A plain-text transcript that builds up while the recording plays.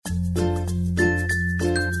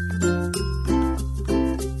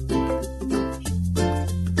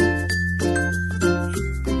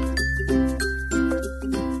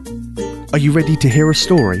Are you ready to hear a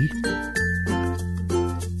story?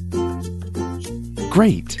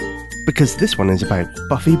 Great, because this one is about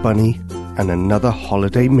Buffy Bunny and another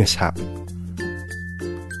holiday mishap.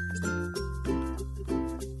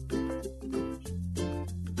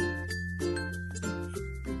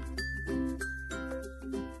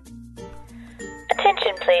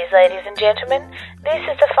 Attention please, ladies and gentlemen. This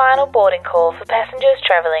is the final boarding call for passengers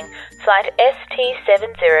travelling flight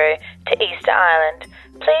ST70 to Easter Island.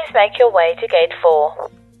 Please make your way to gate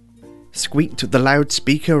 4. Squeaked the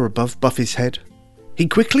loudspeaker above Buffy's head. He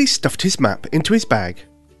quickly stuffed his map into his bag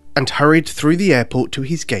and hurried through the airport to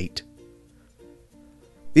his gate.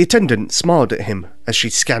 The attendant smiled at him as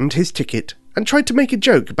she scanned his ticket and tried to make a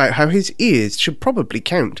joke about how his ears should probably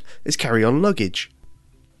count as carry-on luggage.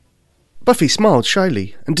 Buffy smiled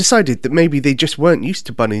shyly and decided that maybe they just weren't used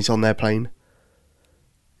to bunnies on their plane.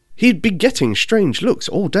 He'd been getting strange looks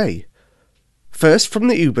all day. First from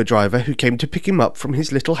the Uber driver who came to pick him up from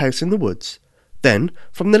his little house in the woods, then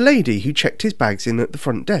from the lady who checked his bags in at the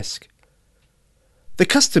front desk. The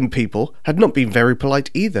custom people had not been very polite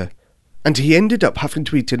either, and he ended up having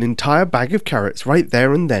to eat an entire bag of carrots right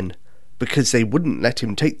there and then, because they wouldn't let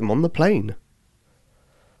him take them on the plane.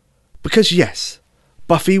 Because yes,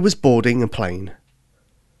 Buffy was boarding a plane.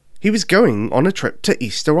 He was going on a trip to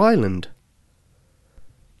Easter Island.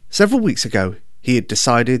 Several weeks ago, he had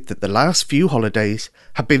decided that the last few holidays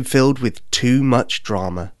had been filled with too much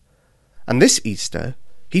drama, and this Easter,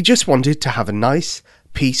 he just wanted to have a nice,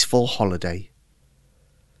 peaceful holiday.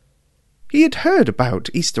 He had heard about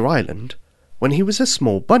Easter Island when he was a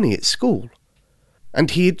small bunny at school, and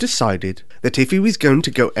he had decided that if he was going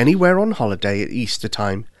to go anywhere on holiday at Easter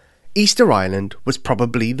time, Easter Island was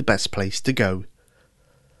probably the best place to go.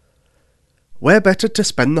 Where better to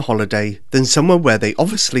spend the holiday than somewhere where they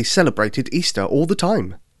obviously celebrated Easter all the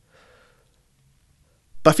time?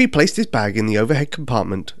 Buffy placed his bag in the overhead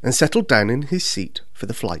compartment and settled down in his seat for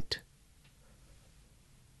the flight.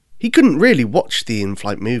 He couldn't really watch the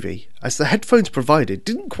in-flight movie, as the headphones provided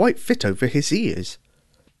didn't quite fit over his ears.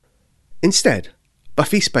 Instead,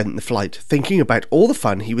 Buffy spent the flight thinking about all the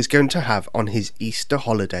fun he was going to have on his Easter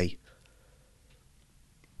holiday.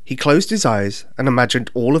 He closed his eyes and imagined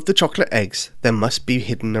all of the chocolate eggs there must be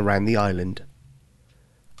hidden around the island.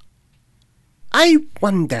 I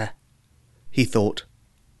wonder, he thought,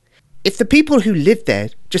 if the people who live there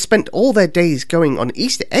just spent all their days going on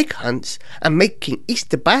Easter egg hunts and making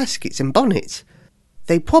Easter baskets and bonnets,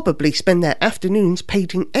 they probably spend their afternoons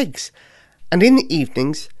painting eggs, and in the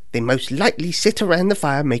evenings they most likely sit around the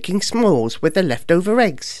fire making s'mores with the leftover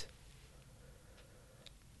eggs.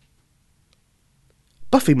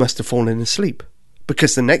 Buffy must have fallen asleep,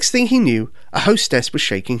 because the next thing he knew, a hostess was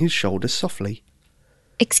shaking his shoulders softly.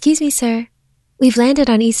 Excuse me, sir. We've landed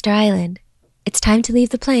on Easter Island. It's time to leave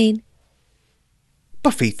the plane.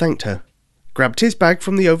 Buffy thanked her, grabbed his bag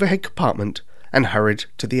from the overhead compartment, and hurried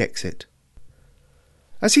to the exit.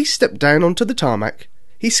 As he stepped down onto the tarmac,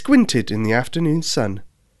 he squinted in the afternoon sun.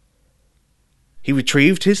 He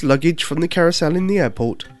retrieved his luggage from the carousel in the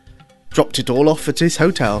airport, dropped it all off at his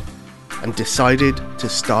hotel, and decided to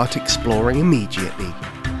start exploring immediately.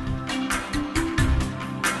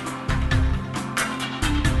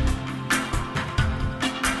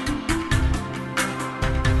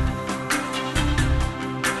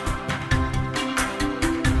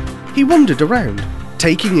 He wandered around,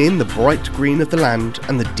 taking in the bright green of the land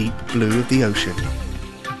and the deep blue of the ocean.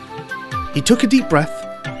 He took a deep breath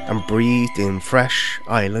and breathed in fresh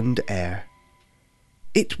island air.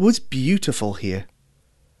 It was beautiful here.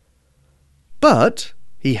 But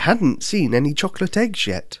he hadn't seen any chocolate eggs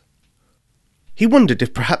yet. He wondered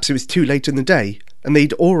if perhaps it was too late in the day and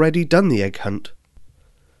they'd already done the egg hunt.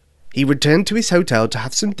 He returned to his hotel to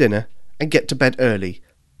have some dinner and get to bed early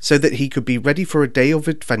so that he could be ready for a day of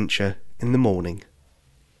adventure in the morning.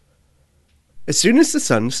 As soon as the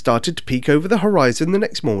sun started to peek over the horizon the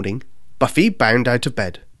next morning, Buffy bounded out of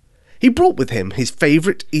bed. He brought with him his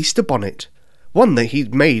favourite Easter bonnet, one that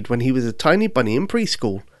he'd made when he was a tiny bunny in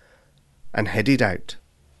preschool, and headed out.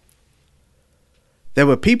 There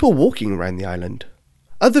were people walking around the island,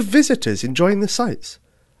 other visitors enjoying the sights,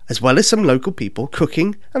 as well as some local people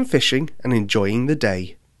cooking and fishing and enjoying the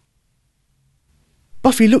day.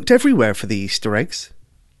 Buffy looked everywhere for the Easter eggs.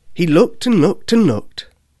 He looked and looked and looked,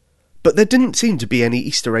 but there didn't seem to be any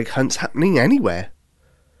Easter egg hunts happening anywhere.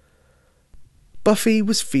 Buffy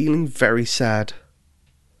was feeling very sad.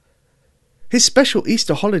 His special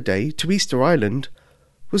Easter holiday to Easter Island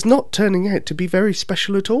was not turning out to be very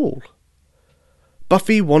special at all.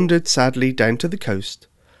 Buffy wandered sadly down to the coast,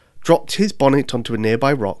 dropped his bonnet onto a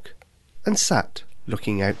nearby rock, and sat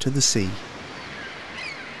looking out to the sea.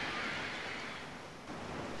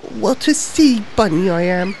 What a sea bunny I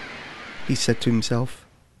am, he said to himself.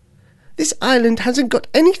 This island hasn't got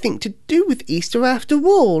anything to do with Easter after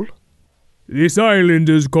all. This island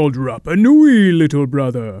is called Rapa Nui, little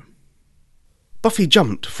brother. Buffy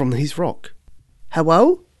jumped from his rock.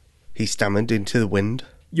 Hello? He stammered into the wind.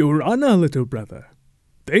 Your Honor, little brother.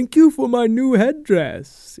 Thank you for my new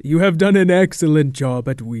headdress. You have done an excellent job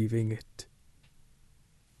at weaving it.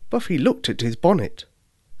 Buffy looked at his bonnet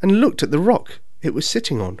and looked at the rock it was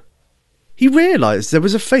sitting on. He realised there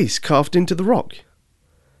was a face carved into the rock.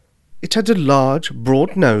 It had a large,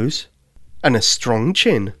 broad nose and a strong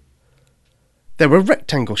chin. There were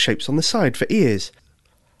rectangle shapes on the side for ears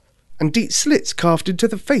and deep slits carved into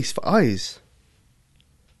the face for eyes.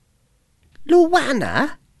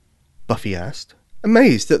 Luana? Buffy asked,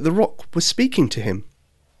 amazed that the rock was speaking to him.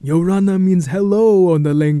 Yorana means hello on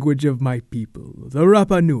the language of my people, the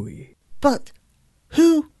Rapa Nui. But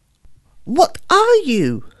what are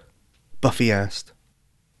you? Buffy asked.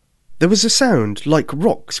 There was a sound like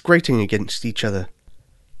rocks grating against each other,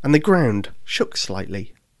 and the ground shook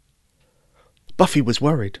slightly. Buffy was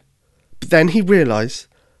worried, but then he realised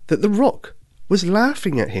that the rock was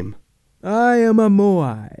laughing at him. I am a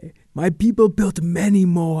Moai. My people built many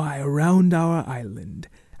Moai around our island,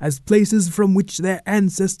 as places from which their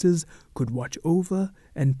ancestors could watch over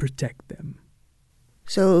and protect them.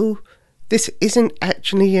 So, this isn't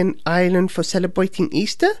actually an island for celebrating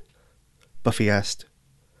Easter? Buffy asked,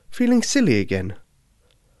 feeling silly again.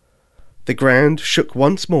 The ground shook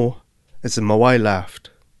once more as the Moai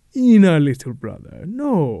laughed. Ina, little brother,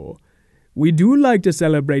 no. We do like to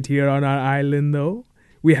celebrate here on our island, though.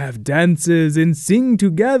 We have dances and sing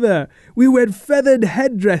together. We wear feathered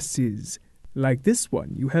headdresses, like this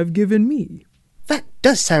one you have given me. That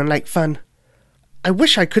does sound like fun. I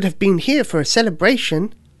wish I could have been here for a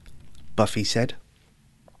celebration, Buffy said.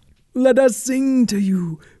 Let us sing to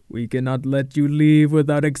you. We cannot let you leave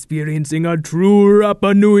without experiencing a true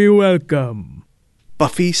Rapa Nui welcome.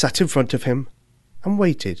 Buffy sat in front of him and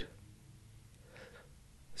waited.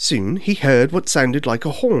 Soon he heard what sounded like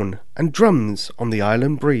a horn and drums on the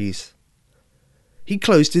island breeze. He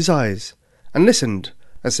closed his eyes and listened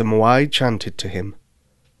as the Moai chanted to him.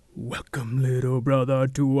 Welcome, little brother,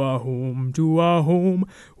 to our home, to our home.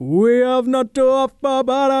 We have not to offer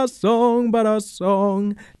but a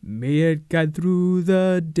song. May it guide through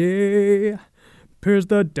the day, pierce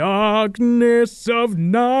the darkness of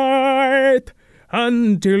night,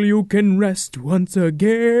 until you can rest once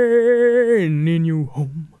again in your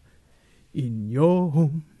home, in your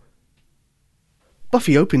home.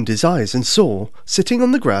 Buffy opened his eyes and saw, sitting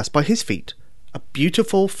on the grass by his feet, a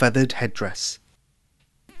beautiful feathered headdress.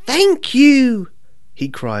 Thank you, he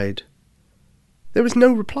cried. There was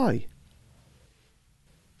no reply.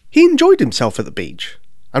 He enjoyed himself at the beach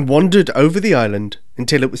and wandered over the island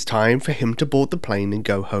until it was time for him to board the plane and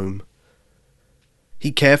go home.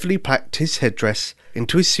 He carefully packed his headdress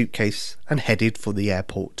into his suitcase and headed for the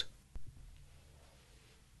airport.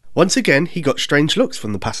 Once again he got strange looks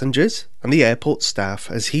from the passengers and the airport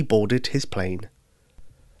staff as he boarded his plane.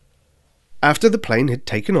 After the plane had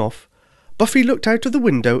taken off, Buffy looked out of the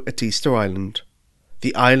window at Easter Island,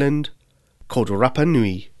 the island called Rapa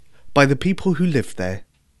Nui by the people who lived there,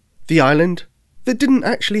 the island that didn't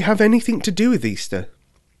actually have anything to do with Easter.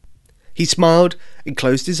 He smiled and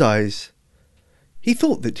closed his eyes. He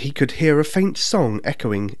thought that he could hear a faint song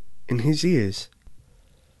echoing in his ears.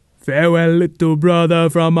 Farewell, little brother,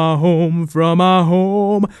 from our home, from our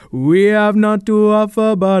home. We have not to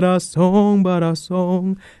offer but a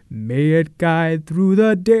song. May it guide through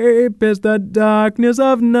the day, pierce the darkness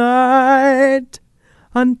of night,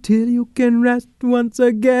 until you can rest once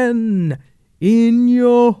again in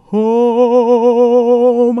your home,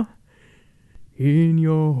 in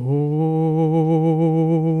your home.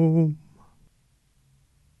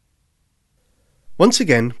 Once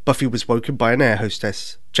again, Buffy was woken by an air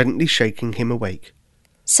hostess, gently shaking him awake.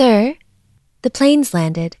 Sir, the plane's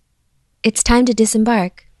landed. It's time to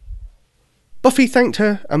disembark. Buffy thanked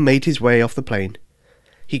her and made his way off the plane.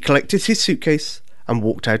 He collected his suitcase and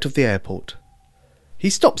walked out of the airport.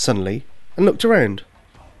 He stopped suddenly and looked around.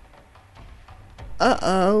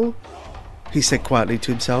 Uh-oh, he said quietly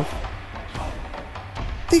to himself.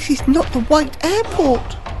 This is not the white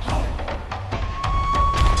airport.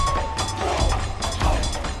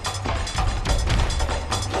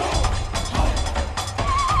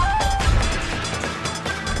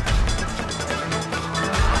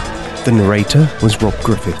 The narrator was Rob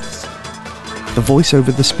Griffiths. The voice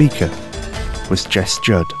over the speaker was Jess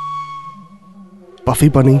Judd. Buffy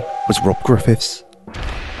Bunny was Rob Griffiths.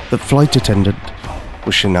 The flight attendant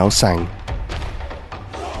was Chanel Sang.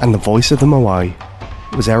 And the voice of the Moai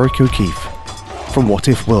was Eric O'Keefe from What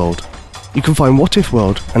If World. You can find What If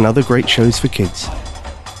World and other great shows for kids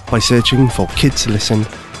by searching for Kids Listen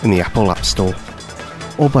in the Apple App Store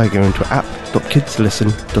or by going to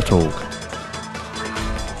app.kidslisten.org.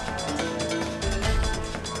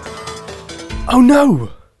 Oh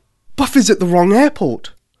no! Buffy's at the wrong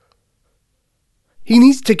airport. He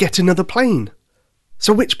needs to get another plane.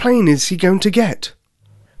 So which plane is he going to get?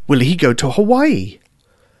 Will he go to Hawaii?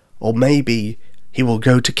 Or maybe he will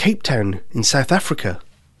go to Cape Town in South Africa.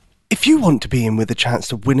 If you want to be in with a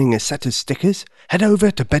chance of winning a set of stickers, head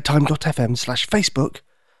over to bedtime.fm/Facebook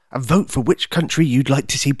and vote for which country you'd like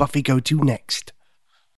to see Buffy go to next.